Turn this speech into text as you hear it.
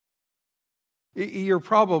You're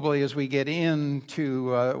probably, as we get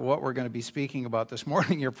into what we're going to be speaking about this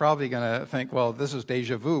morning, you're probably going to think, well, this is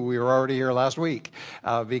deja vu. We were already here last week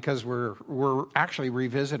because we're actually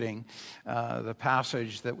revisiting the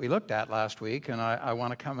passage that we looked at last week, and I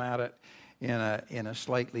want to come at it in a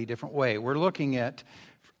slightly different way. We're looking at,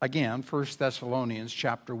 again, 1 Thessalonians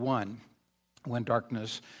chapter 1, when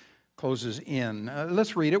darkness closes in.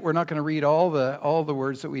 Let's read it. We're not going to read all the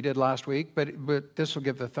words that we did last week, but this will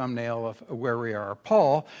give the thumbnail of where we are.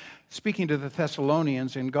 Paul, speaking to the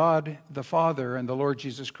Thessalonians, in God the Father and the Lord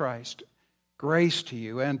Jesus Christ, grace to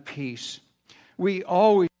you and peace. We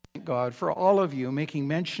always thank God for all of you, making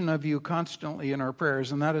mention of you constantly in our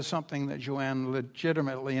prayers, and that is something that Joanne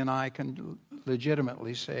legitimately and I can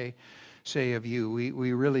legitimately say of you.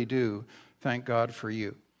 We really do thank God for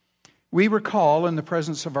you. We recall in the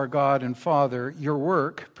presence of our God and Father your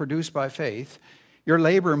work produced by faith, your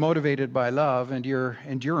labor motivated by love, and your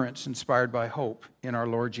endurance inspired by hope in our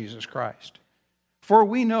Lord Jesus Christ. For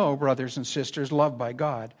we know, brothers and sisters, loved by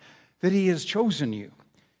God, that He has chosen you,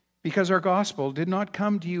 because our gospel did not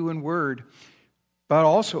come to you in word, but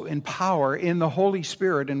also in power, in the Holy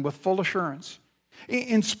Spirit, and with full assurance.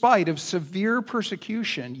 In spite of severe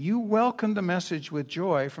persecution, you welcomed the message with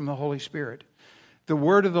joy from the Holy Spirit. The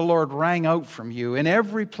word of the Lord rang out from you. In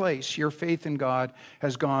every place your faith in God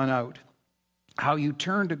has gone out. How you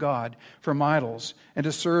turned to God from idols and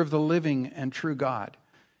to serve the living and true God,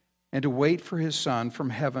 and to wait for His Son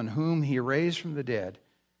from heaven, whom He raised from the dead,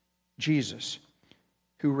 Jesus,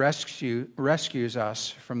 who rescues us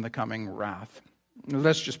from the coming wrath.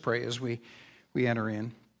 Let's just pray as we enter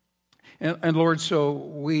in. And Lord, so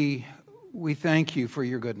we thank you for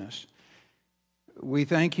your goodness. We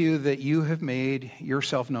thank you that you have made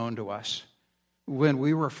yourself known to us. When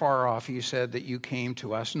we were far off, you said that you came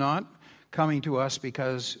to us, not coming to us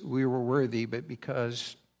because we were worthy, but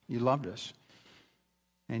because you loved us.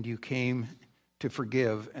 And you came to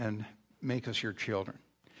forgive and make us your children.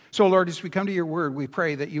 So, Lord, as we come to your word, we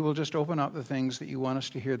pray that you will just open up the things that you want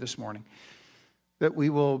us to hear this morning, that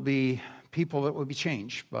we will be people that will be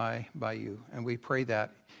changed by you. And we pray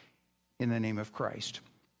that in the name of Christ.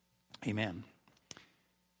 Amen.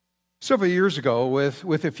 Several years ago,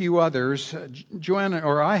 with a few others, Joanne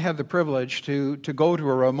or I had the privilege to go to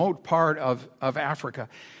a remote part of Africa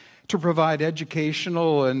to provide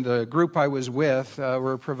educational, and the group I was with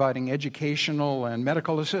were providing educational and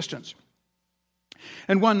medical assistance.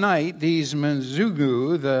 And one night, these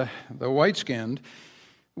Mzungu, the white-skinned,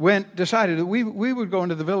 decided that we would go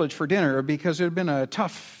into the village for dinner because it had been a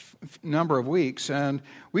tough number of weeks, and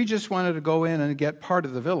we just wanted to go in and get part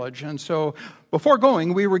of the village. And so before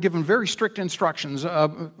going, we were given very strict instructions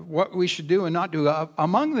of what we should do and not do.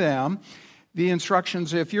 Among them, the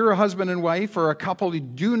instructions, if you're a husband and wife or a couple, you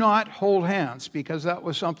do not hold hands, because that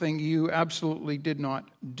was something you absolutely did not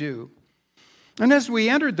do. And as we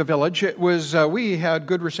entered the village, it was we had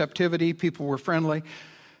good receptivity, people were friendly.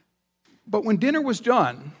 But when dinner was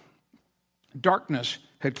done, darkness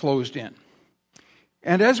had closed in.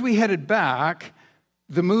 And as we headed back,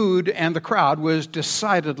 the mood and the crowd was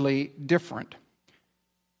decidedly different.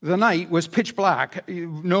 The night was pitch black,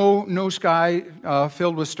 no sky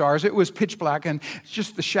filled with stars. It was pitch black, and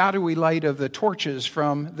just the shadowy light of the torches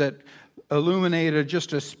that illuminated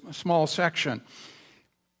just a small section.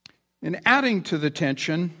 And adding to the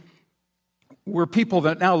tension were people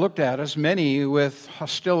that now looked at us, many with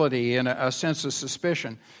hostility and a sense of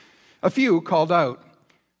suspicion. A few called out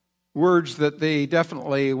words that they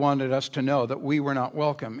definitely wanted us to know that we were not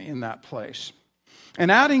welcome in that place. And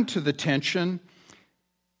adding to the tension,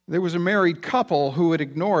 there was a married couple who had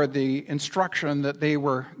ignored the instruction that they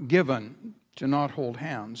were given to not hold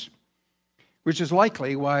hands, which is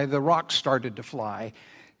likely why the rocks started to fly.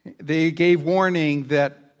 They gave warning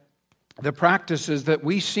that the practices that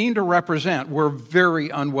we seem to represent were very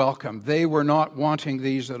unwelcome. They were not wanting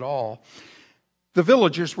these at all. The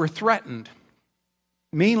villagers were threatened,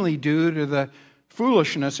 mainly due to the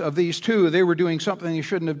foolishness of these two. They were doing something they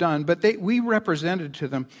shouldn't have done, but we represented to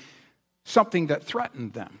them something that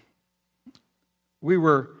threatened them. We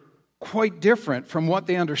were quite different from what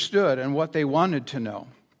they understood and what they wanted to know.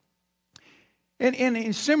 And in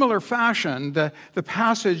a similar fashion, the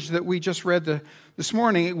passage that we just read this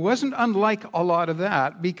morning, it wasn't unlike a lot of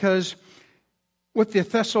that, because what the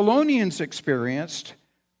Thessalonians experienced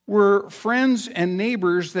were friends and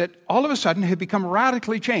neighbors that all of a sudden had become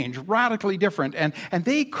radically changed, radically different, and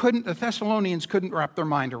the Thessalonians couldn't wrap their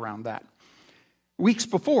mind around that. Weeks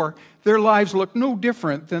before, their lives looked no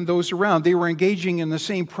different than those around. They were engaging in the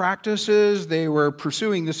same practices, they were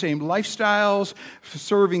pursuing the same lifestyles,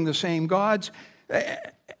 serving the same gods,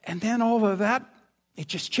 and then all of that, it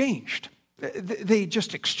just changed. They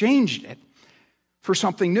just exchanged it for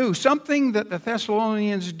something new, something that the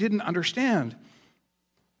Thessalonians didn't understand.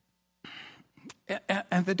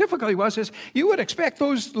 And the difficulty is you would expect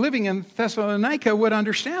those living in Thessalonica would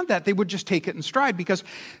understand that. They would just take it in stride because,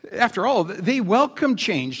 after all, they welcomed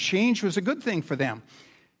change. Change was a good thing for them.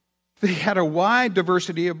 They had a wide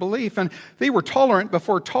diversity of belief, and they were tolerant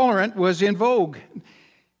before tolerant was in vogue.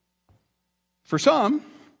 For some,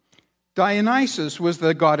 Dionysus was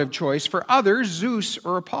the god of choice. For others, Zeus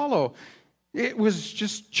or Apollo. It was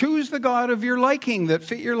just choose the god of your liking that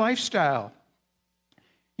fit your lifestyle.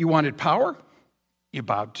 You wanted power? You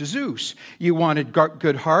bowed to Zeus. You wanted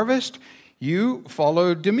good harvest? You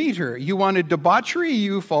followed Demeter. You wanted debauchery?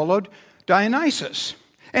 You followed Dionysus.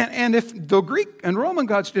 And if the Greek and Roman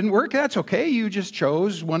gods didn't work, that's okay. You just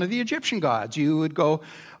chose one of the Egyptian gods. You would go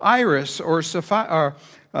Iris or Sepphoris.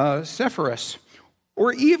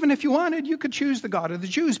 Or even if you wanted, you could choose the god of the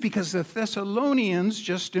Jews because the Thessalonians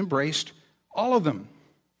just embraced all of them.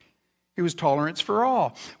 It was tolerance for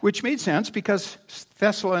all, which made sense because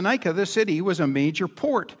Thessalonica, the city, was a major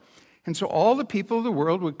port. And so all the people of the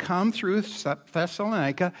world would come through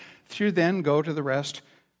Thessalonica to then go to the rest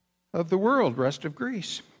of the world, rest of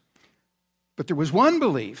Greece. But there was one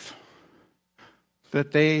belief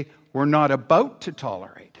that they were not about to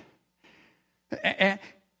tolerate. And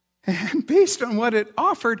based on what it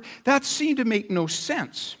offered, that seemed to make no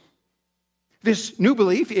sense. This new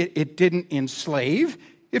belief, it didn't enslave,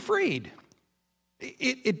 it freed.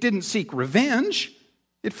 It didn't seek revenge.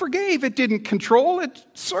 It forgave. It didn't control. It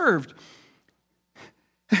served.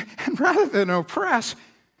 And rather than oppress,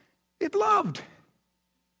 it loved.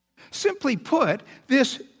 Simply put,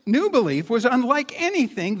 this new belief was unlike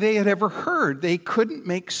anything they had ever heard. They couldn't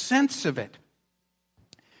make sense of it.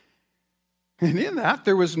 And in that,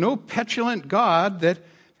 there was no petulant God that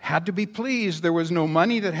had to be pleased. There was no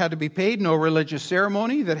money that had to be paid, no religious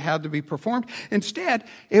ceremony that had to be performed. Instead,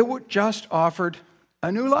 it just offered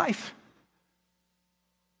a new life.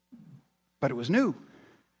 But it was new,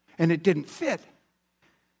 and it didn't fit.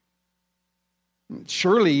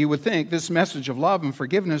 Surely you would think this message of love and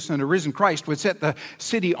forgiveness and a risen Christ would set the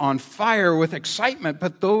city on fire with excitement,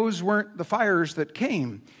 but those weren't the fires that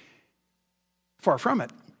came. Far from it.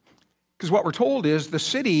 Because what we're told is the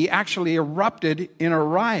city actually erupted in a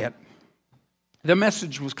riot. The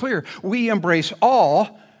message was clear. We embrace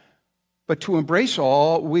all, but to embrace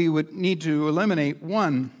all, we would need to eliminate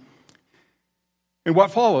one. And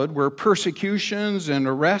what followed were persecutions and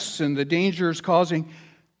arrests and the dangers causing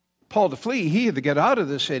Paul to flee. He had to get out of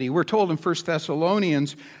the city. We're told in 1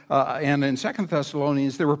 Thessalonians and in 2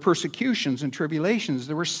 Thessalonians there were persecutions and tribulations.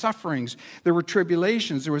 There were sufferings. There were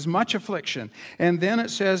tribulations. There was much affliction. And then it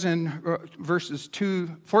says in verses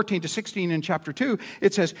 14 to 16 in chapter 2,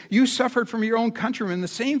 it says, you suffered from your own countrymen the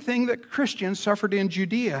same thing that Christians suffered in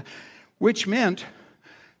Judea, which meant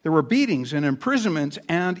there were beatings and imprisonments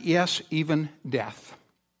and, yes, even death.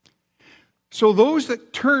 So those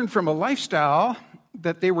that turned from a lifestyle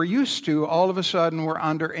that they were used to, all of a sudden were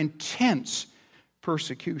under intense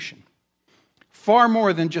persecution. Far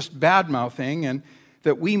more than just bad-mouthing and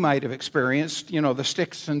that we might have experienced, the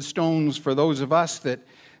sticks and stones for those of us that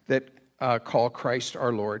call Christ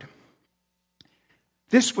our Lord.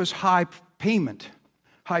 This was high payment,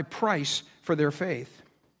 high price for their faith.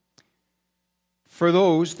 For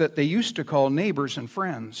those that they used to call neighbors and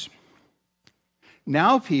friends.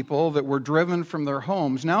 Now people that were driven from their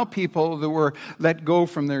homes, now people that were let go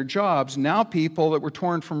from their jobs, now people that were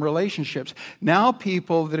torn from relationships, now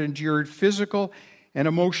people that endured physical and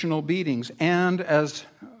emotional beatings. And as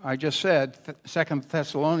I just said, 2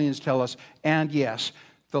 Thessalonians tell us, and yes,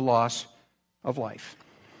 the loss of life.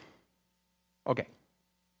 Okay.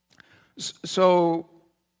 So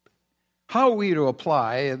how are we to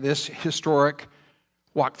apply this historic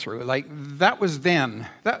walkthrough? Like, that was then.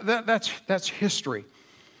 That's history.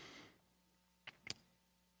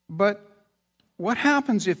 But what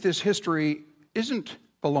happens if this history isn't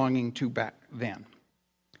belonging to back then?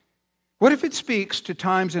 What if it speaks to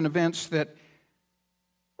times and events that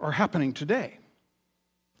are happening today?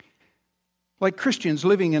 Like Christians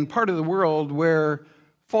living in part of the world where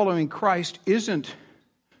following Christ isn't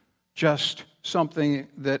just something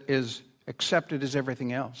that is accepted as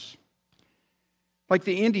everything else. Like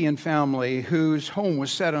the Indian family whose home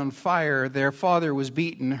was set on fire, their father was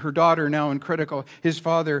beaten, his daughter now in critical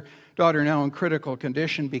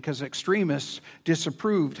condition because extremists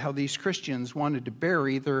disapproved how these Christians wanted to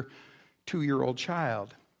bury their 2-year-old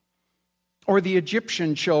child. Or the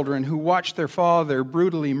Egyptian children who watched their father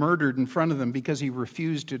brutally murdered in front of them because he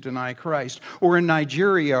refused to deny Christ. Or in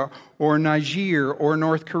Nigeria, or Niger, or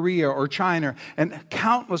North Korea, or China, and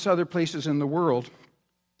countless other places in the world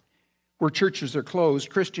where churches are closed,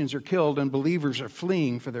 Christians are killed, and believers are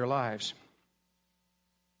fleeing for their lives.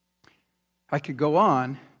 I could go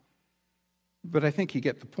on, but I think you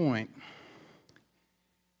get the point.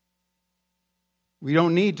 We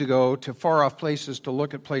don't need to go to far-off places to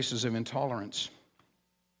look at places of intolerance.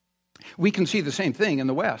 We can see the same thing in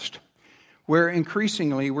the West, where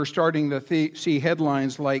increasingly we're starting to see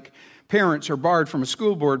headlines like parents are barred from a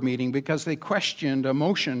school board meeting because they questioned a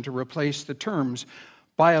motion to replace the terms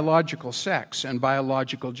biological sex and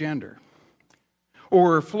biological gender.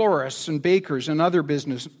 Or florists and bakers and other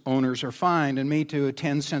business owners are fined and made to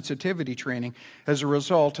attend sensitivity training as a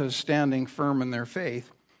result of standing firm in their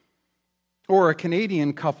faith. Or a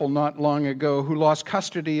Canadian couple not long ago who lost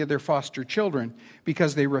custody of their foster children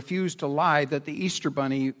because they refused to lie that the Easter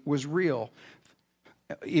Bunny was real.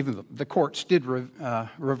 Even the courts did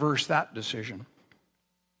reverse that decision.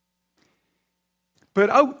 But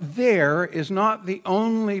out there is not the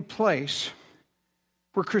only place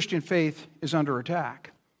where Christian faith is under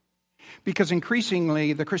attack. Because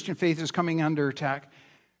increasingly the Christian faith is coming under attack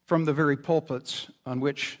from the very pulpits on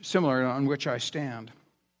which I stand.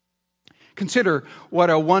 Consider what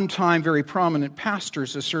a one-time very prominent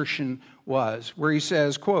pastor's assertion was, where he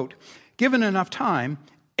says, quote, "Given enough time,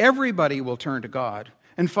 everybody will turn to God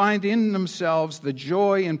and find in themselves the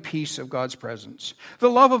joy and peace of God's presence. The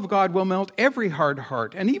love of God will melt every hard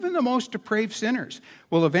heart, and even the most depraved sinners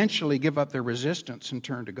will eventually give up their resistance and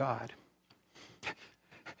turn to God."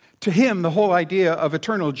 To him, the whole idea of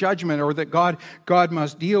eternal judgment or that God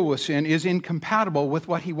must deal with sin is incompatible with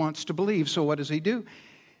what he wants to believe. So what does he do?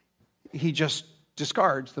 He just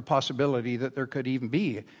discards the possibility that there could even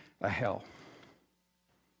be a hell.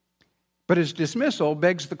 But his dismissal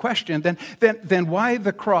begs the question, then why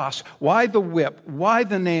the cross? Why the whip? Why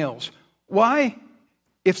the nails? Why,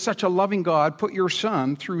 if such a loving God put your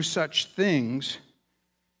Son through such things,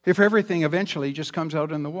 if everything eventually just comes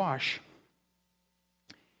out in the wash?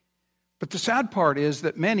 But the sad part is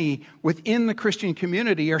that many within the Christian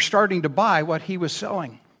community are starting to buy what he was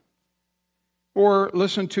selling. Or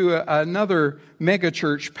listen to another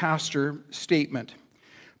megachurch pastor statement.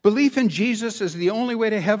 Belief in Jesus is the only way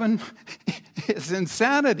to heaven is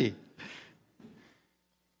insanity.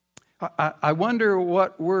 I wonder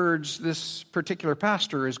what words this particular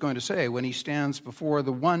pastor is going to say when he stands before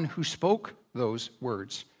the one who spoke those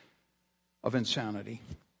words of insanity.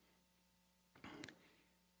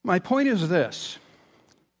 My point is this.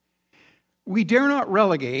 We dare not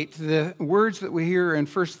relegate the words that we hear in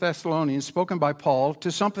 1 Thessalonians spoken by Paul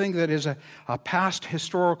to something that is a past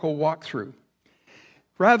historical walkthrough.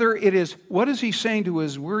 Rather, it is, what is he saying to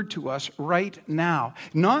his word to us right now?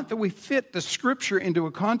 Not that we fit the Scripture into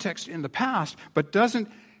a context in the past, but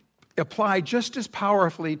doesn't apply just as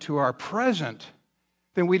powerfully to our present,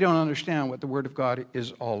 then we don't understand what the Word of God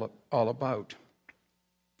is all about.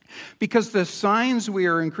 Because the signs we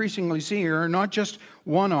are increasingly seeing are not just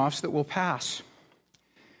one-offs that will pass.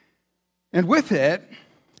 And with it,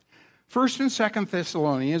 1 and 2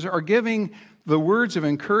 Thessalonians are giving the words of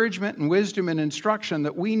encouragement and wisdom and instruction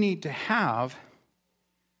that we need to have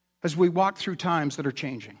as we walk through times that are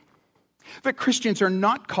changing. That Christians are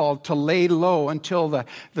not called to lay low until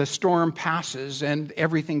the storm passes and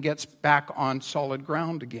everything gets back on solid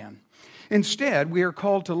ground again. Instead, we are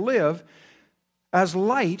called to live as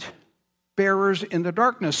light bearers in the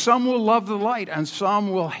darkness. Some will love the light and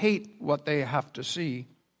some will hate what they have to see.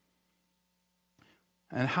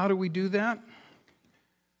 And how do we do that?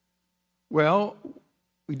 Well,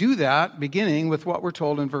 we do that beginning with what we're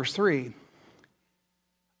told in verse 3.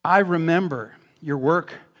 I remember your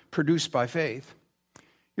work produced by faith,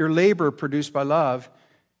 your labor produced by love,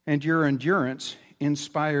 and your endurance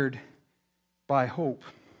inspired by hope.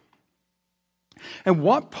 And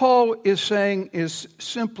what Paul is saying is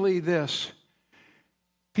simply this.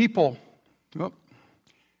 People,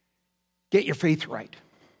 get your faith right.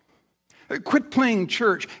 Quit playing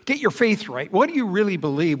church. Get your faith right. What do you really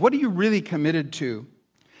believe? What are you really committed to?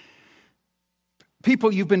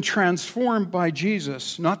 People, you've been transformed by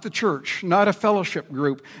Jesus, not the church, not a fellowship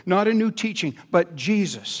group, not a new teaching, but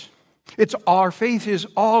Jesus. Our faith is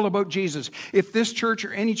all about Jesus. If this church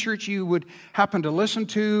or any church you would happen to listen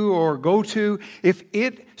to or go to, if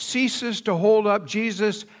it ceases to hold up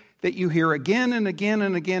Jesus that you hear again and again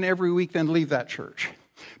and again every week, then leave that church.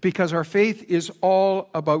 Because our faith is all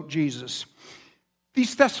about Jesus.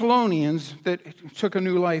 These Thessalonians that took a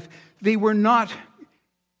new life, they were not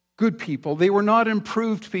good people. They were not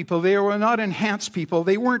improved people. They were not enhanced people.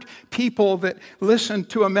 They weren't people that listened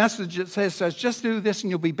to a message that says, just do this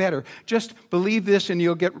and you'll be better. Just believe this and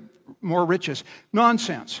you'll get more riches.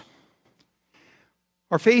 Nonsense.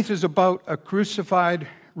 Our faith is about a crucified,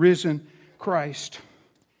 risen Christ.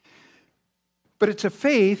 But it's a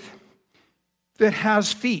faith that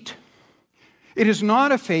has feet. It is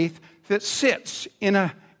not a faith that sits in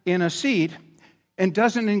a seat and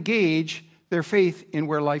doesn't engage their faith in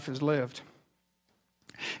where life is lived.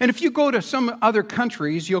 And if you go to some other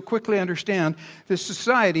countries, you'll quickly understand that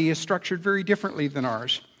society is structured very differently than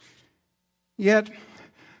ours. Yet,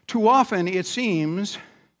 too often it seems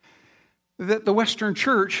that the Western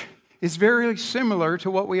church is very similar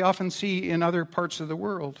to what we often see in other parts of the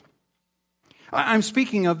world. I'm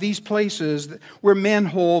speaking of these places where men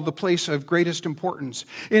hold the place of greatest importance.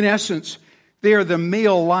 In essence, they are the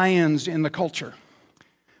male lions in the culture.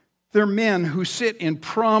 They're men who sit in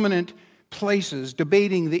prominent places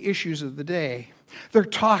debating the issues of the day. They're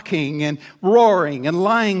talking and roaring and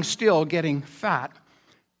lying still, getting fat.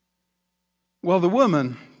 Well, the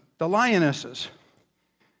women, the lionesses,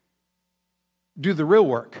 do the real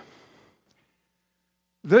work.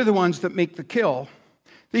 They're the ones that make the kill.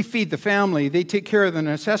 They feed the family. They take care of the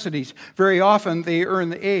necessities. Very often, they earn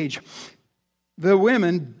the age. The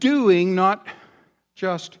women doing, not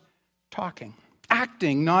just talking.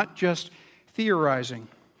 Acting, not just theorizing.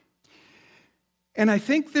 And I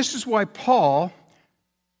think this is why Paul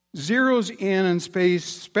zeroes in and pays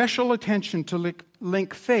special attention to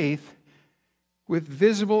link faith with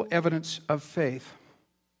visible evidence of faith.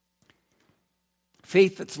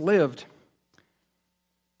 Faith that's lived.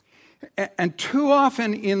 And too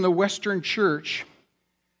often in the Western church,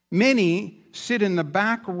 many sit in the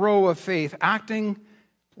back row of faith, acting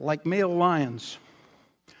like male lions,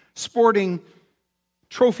 sporting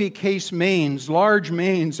trophy case manes, large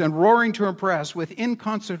manes, and roaring to impress with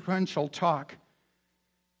inconsequential talk,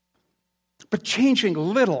 but changing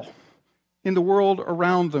little in the world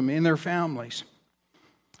around them, in their families.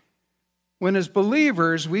 When as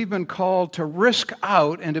believers, we've been called to risk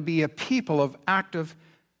out and to be a people of active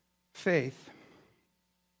faith.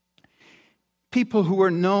 People who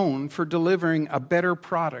are known for delivering a better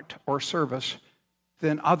product or service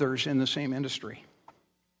than others in the same industry.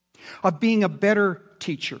 Of being a better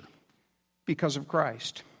teacher because of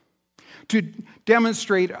Christ. To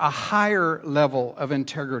demonstrate a higher level of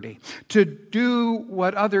integrity. To do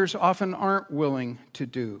what others often aren't willing to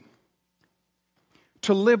do.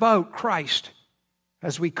 To live out Christ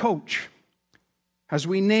as we coach, as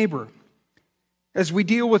we neighbor, as we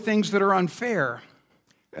deal with things that are unfair.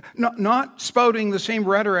 Not spouting the same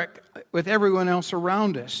rhetoric with everyone else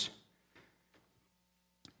around us.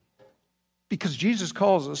 Because Jesus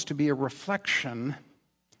calls us to be a reflection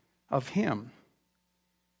of Him.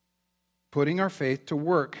 Putting our faith to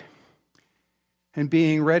work and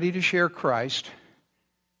being ready to share Christ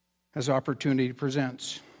as opportunity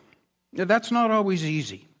presents. Now, that's not always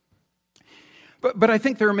easy. But I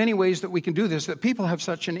think there are many ways that we can do this, that people have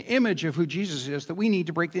such an image of who Jesus is that we need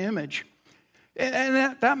to break the image.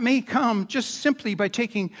 And that may come just simply by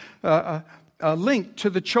taking a link to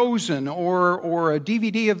The Chosen or a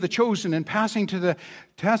DVD of The Chosen and passing to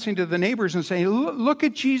the neighbors and saying, look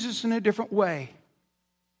at Jesus in a different way.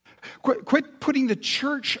 Quit putting the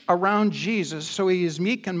church around Jesus so He is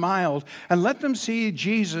meek and mild, and let them see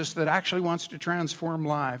Jesus that actually wants to transform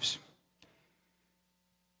lives.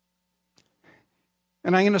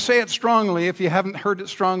 And I'm going to say it strongly if you haven't heard it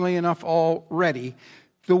strongly enough already.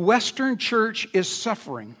 The Western church is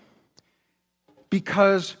suffering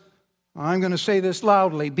because, I'm going to say this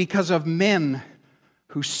loudly, because of men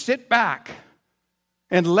who sit back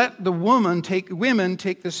and let the women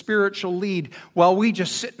take the spiritual lead while we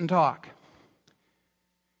just sit and talk.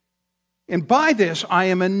 And by this, I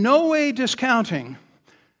am in no way discounting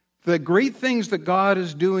the great things that God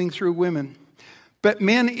is doing through women. But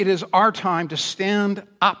men, it is our time to stand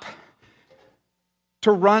up,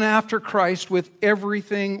 to run after Christ with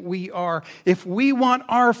everything we are. If we want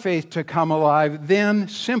our faith to come alive, then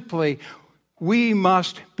simply we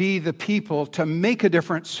must be the people to make a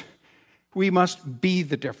difference. We must be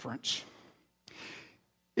the difference.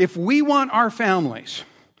 If we want our families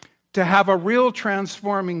to have a real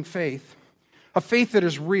transforming faith, a faith that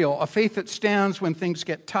is real, a faith that stands when things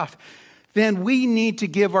get tough, then we need to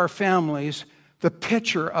give our families the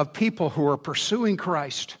picture of people who are pursuing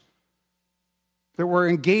Christ, that we're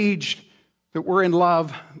engaged, that we're in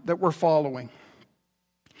love, that we're following.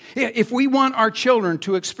 If we want our children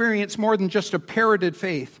to experience more than just a parroted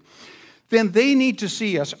faith, then they need to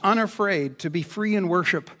see us unafraid to be free in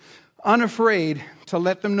worship, unafraid to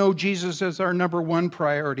let them know Jesus is our number one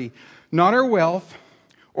priority. Not our wealth,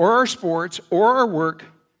 or our sports, or our work,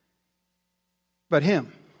 but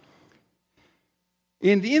Him.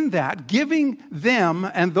 In that, giving them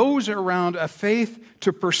and those around a faith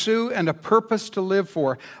to pursue and a purpose to live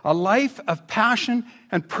for. A life of passion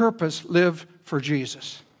and purpose lived for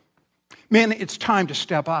Jesus. Men, it's time to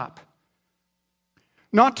step up.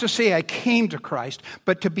 Not to say I came to Christ,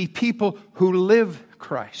 but to be people who live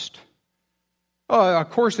Christ. Oh, of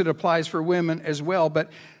course it applies for women as well, but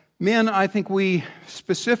men, I think we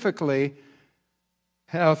specifically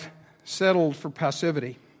have settled for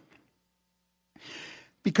passivity.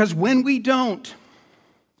 Because when we don't,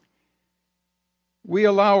 we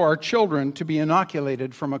allow our children to be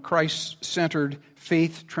inoculated from a Christ-centered,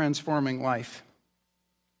 faith-transforming life.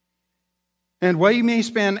 And while you may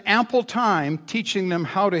spend ample time teaching them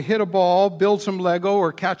how to hit a ball, build some Lego,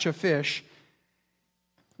 or catch a fish,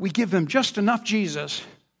 we give them just enough Jesus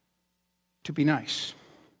to be nice.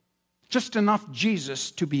 Just enough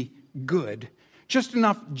Jesus to be good. Just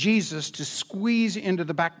enough Jesus to squeeze into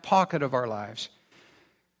the back pocket of our lives.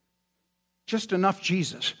 Just enough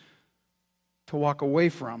Jesus to walk away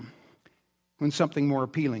from when something more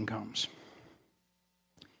appealing comes.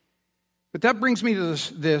 But that brings me to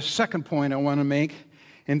this second point I want to make,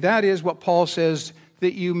 and that is what Paul says,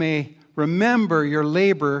 that you may remember your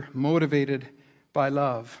labor motivated by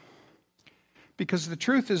love. Because the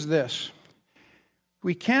truth is this: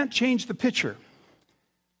 we can't change the picture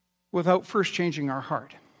without first changing our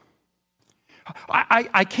heart.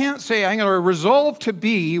 I can't say I'm going to resolve to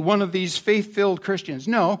be one of these faith-filled Christians.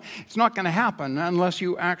 No, it's not going to happen unless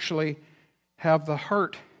you actually have the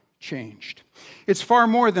heart changed. It's far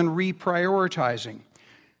more than reprioritizing,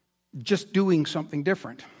 just doing something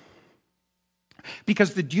different.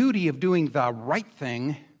 Because the duty of doing the right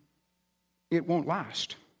thing, it won't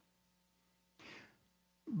last.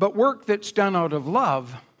 But work that's done out of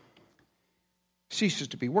love ceases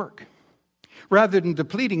to be work. Rather than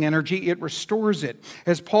depleting energy, it restores it.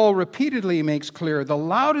 As Paul repeatedly makes clear, the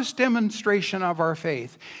loudest demonstration of our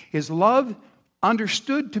faith is love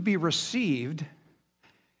understood to be received,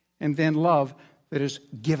 and then love that is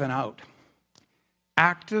given out.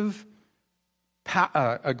 Active,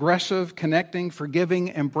 aggressive, connecting, forgiving,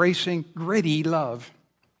 embracing, gritty love.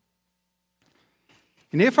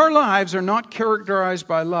 And if our lives are not characterized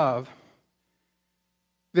by love,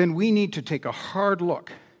 then we need to take a hard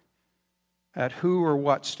look at who or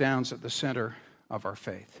what stands at the center of our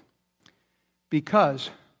faith. Because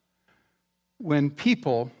when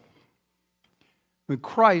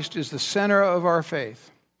Christ is the center of our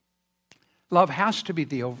faith, love has to be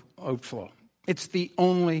the outflow. It's the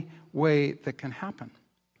only way that can happen.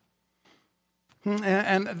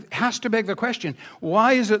 And it has to beg the question,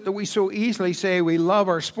 why is it that we so easily say we love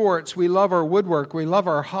our sports, we love our woodwork, we love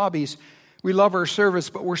our hobbies, we love our service,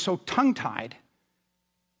 but we're so tongue-tied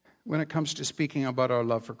when it comes to speaking about our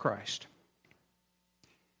love for Christ?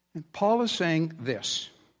 And Paul is saying this,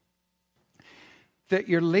 that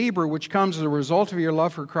your labor, which comes as a result of your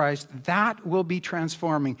love for Christ, that will be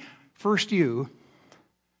transforming first you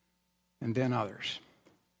and then others.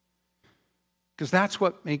 Because that's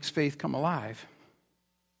what makes faith come alive.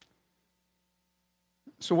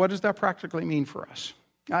 So what does that practically mean for us?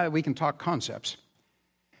 We can talk concepts.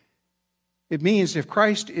 It means if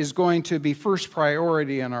Christ is going to be first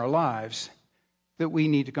priority in our lives, that we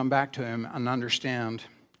need to come back to Him and understand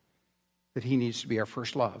that He needs to be our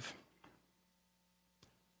first love.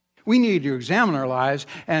 We need to examine our lives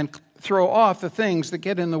and throw off the things that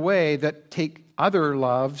get in the way, that take other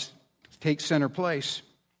loves, take center place.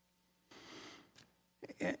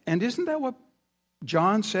 And isn't that what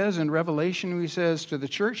John says in Revelation? He says to the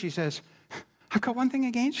church, he says, I've got one thing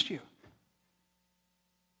against you.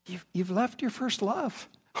 You've left your first love.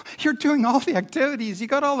 You're doing all the activities. You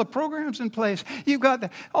got all the programs in place. You've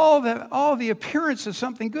got all the appearance of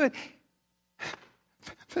something good.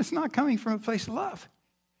 But it's not coming from a place of love.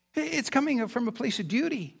 It's coming from a place of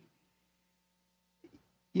duty.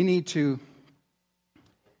 You need to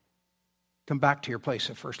come back to your place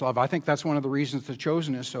of first love. I think that's one of the reasons The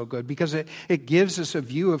Chosen is so good, because it gives us a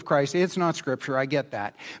view of Christ. It's not Scripture, I get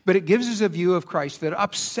that. But it gives us a view of Christ that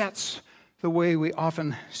upsets the way we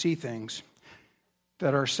often see things,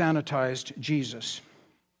 that are sanitized Jesus.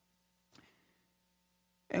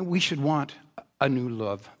 And we should want a new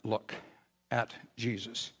love look at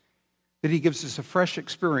Jesus. That He gives us a fresh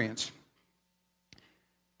experience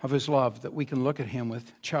of His love, that we can look at Him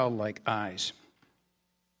with childlike eyes.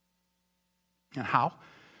 And how?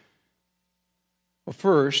 Well,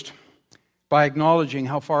 first, by acknowledging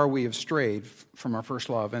how far we have strayed from our first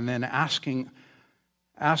love, and then asking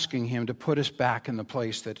asking Him to put us back in the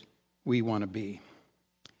place that we want to be.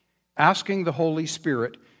 Asking the Holy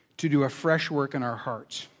Spirit to do a fresh work in our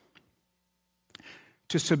hearts.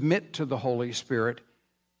 To submit to the Holy Spirit,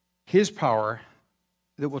 His power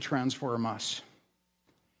that will transform us.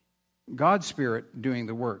 God's Spirit doing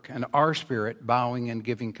the work, and our spirit bowing and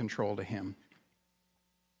giving control to Him.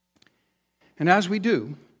 And as we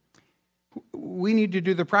do, we need to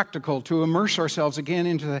do the practical, to immerse ourselves again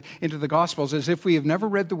into the Gospels as if we have never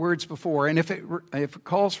read the words before. And if it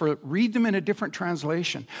calls for it, read them in a different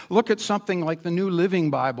translation. Look at something like the New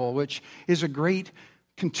Living Bible, which is a great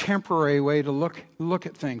contemporary way to look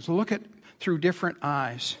at things. Look at through different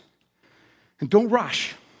eyes. And don't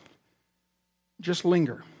rush. Just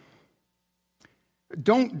linger.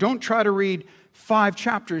 Don't try to read 5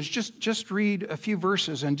 chapters. Just read a few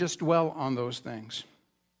verses and just dwell on those things.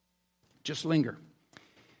 Just linger.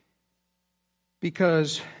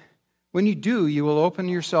 Because when you do, you will open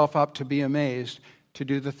yourself up to be amazed to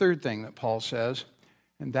do the third thing that Paul says,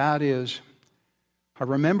 and that is, I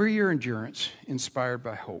remember your endurance inspired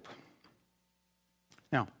by hope.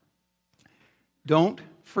 Now, don't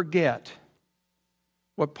forget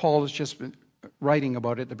what Paul has just been writing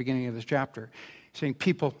about at the beginning of this chapter. Saying,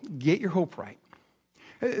 people, get your hope right.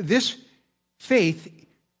 This faith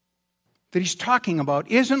that he's talking about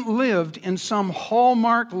isn't lived in some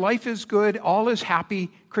hallmark, life is good, all is happy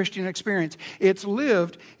Christian experience. It's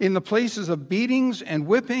lived in the places of beatings and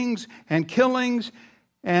whippings and killings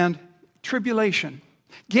and tribulation.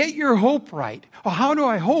 Get your hope right. Well, how do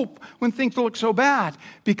I hope when things look so bad?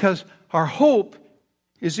 Because our hope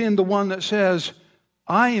is in the one that says,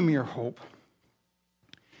 I am your hope.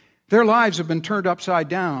 Their lives have been turned upside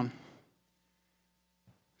down.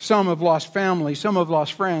 Some have lost family, some have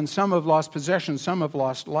lost friends, some have lost possessions, some have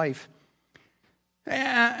lost life.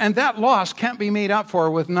 And that loss can't be made up for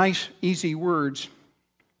with nice, easy words.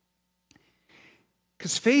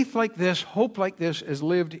 Because faith like this, hope like this, is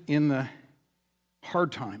lived in the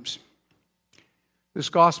hard times. This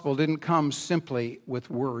gospel didn't come simply with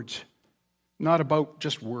words. Not about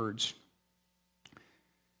just words.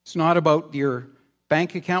 It's not about your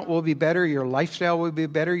bank account will be better, your lifestyle will be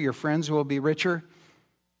better, your friends will be richer.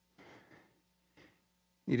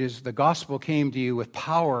 It is the gospel came to you with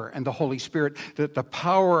power and the Holy Spirit, that the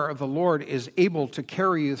power of the Lord is able to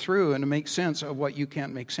carry you through and to make sense of what you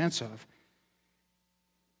can't make sense of.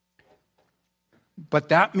 But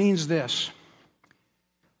that means this.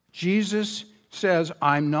 Jesus says,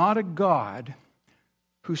 I'm not a God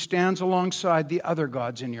who stands alongside the other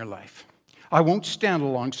gods in your life. I won't stand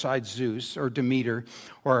alongside Zeus or Demeter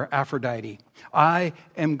or Aphrodite. I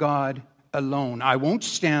am God alone. I won't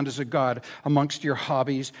stand as a God amongst your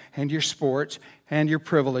hobbies and your sports and your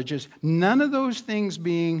privileges. None of those things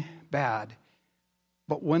being bad.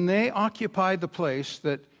 But when they occupy the place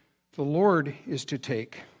that the Lord is to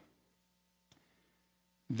take,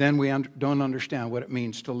 then we don't understand what it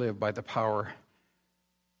means to live by the power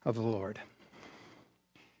of the Lord.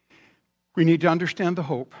 We need to understand the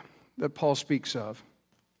hope that Paul speaks of.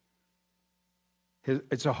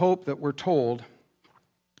 It's a hope that we're told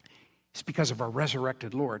is because of our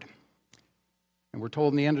resurrected Lord. And we're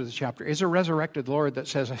told in the end of the chapter, is a resurrected Lord that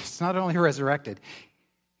says it's not only resurrected,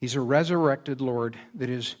 He's a resurrected Lord that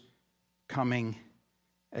is coming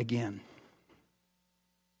again.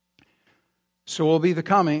 So will be the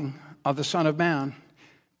coming of the Son of Man.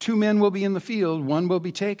 2 men will be in the field, one will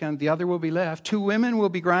be taken, the other will be left. 2 women will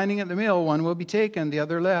be grinding at the mill, one will be taken, the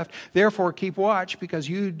other left. Therefore keep watch, because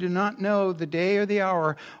you do not know the day or the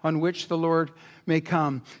hour on which the Lord may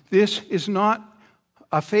come. This is not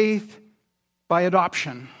a faith by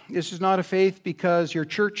adoption. This is not a faith because your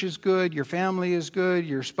church is good, your family is good,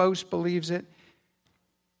 your spouse believes it.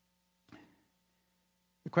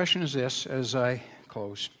 The question is this as I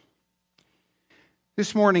close.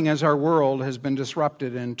 This morning, as our world has been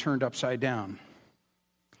disrupted and turned upside down,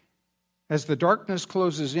 as the darkness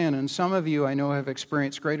closes in, and some of you I know have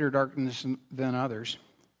experienced greater darkness than others,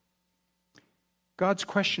 God's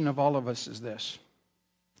question of all of us is this: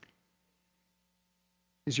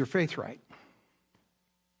 is your faith right?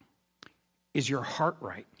 Is your heart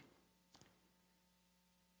right?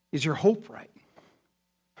 Is your hope right?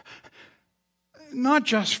 Not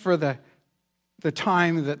just for the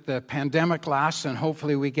time that the pandemic lasts and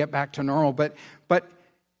hopefully we get back to normal, but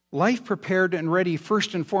life prepared and ready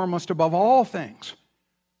first and foremost above all things,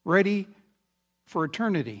 ready for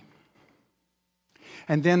eternity.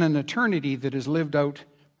 And then an eternity that is lived out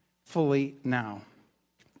fully now.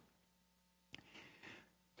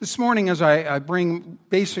 This morning, as I bring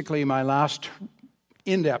basically my last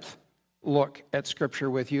in-depth look at Scripture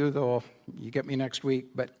with you, though you get me next week,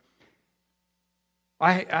 but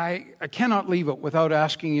I cannot leave it without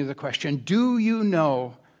asking you the question, do you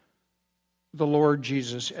know the Lord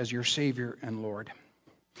Jesus as your Savior and Lord?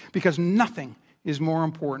 Because nothing is more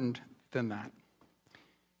important than that.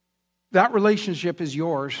 That relationship is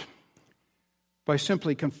yours by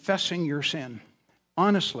simply confessing your sin,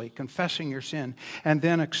 honestly confessing your sin, and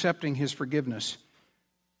then accepting His forgiveness,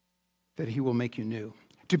 that He will make you new,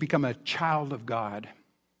 to become a child of God.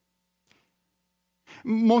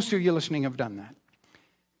 Most of you listening have done that.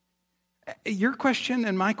 Your question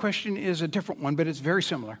and my question is a different one, but it's very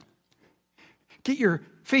similar. Get your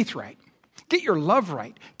faith right. Get your love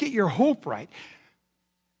right. Get your hope right.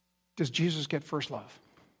 Does Jesus get first love?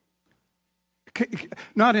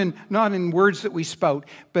 Not in words that we spout,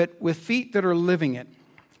 but with feet that are living it.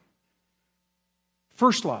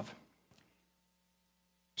 First love.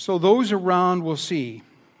 So those around will see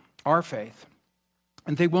our faith,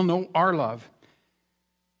 and they will know our love.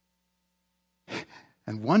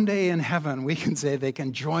 And one day in heaven, we can say they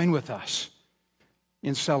can join with us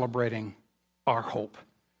in celebrating our hope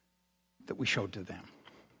that we showed to them.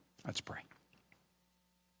 Let's pray.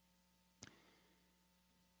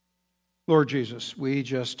 Lord Jesus, we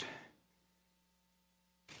just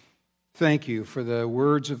thank you for the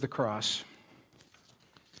words of the cross,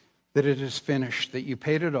 that it is finished, that you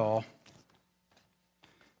paid it all,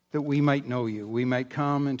 that we might know you, we might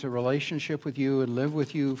come into relationship with you and live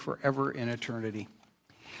with you forever in eternity.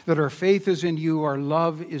 That our faith is in you, our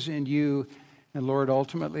love is in you, and Lord,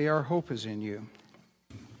 ultimately our hope is in you.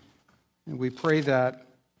 And we pray that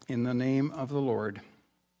in the name of the Lord.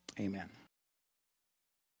 Amen.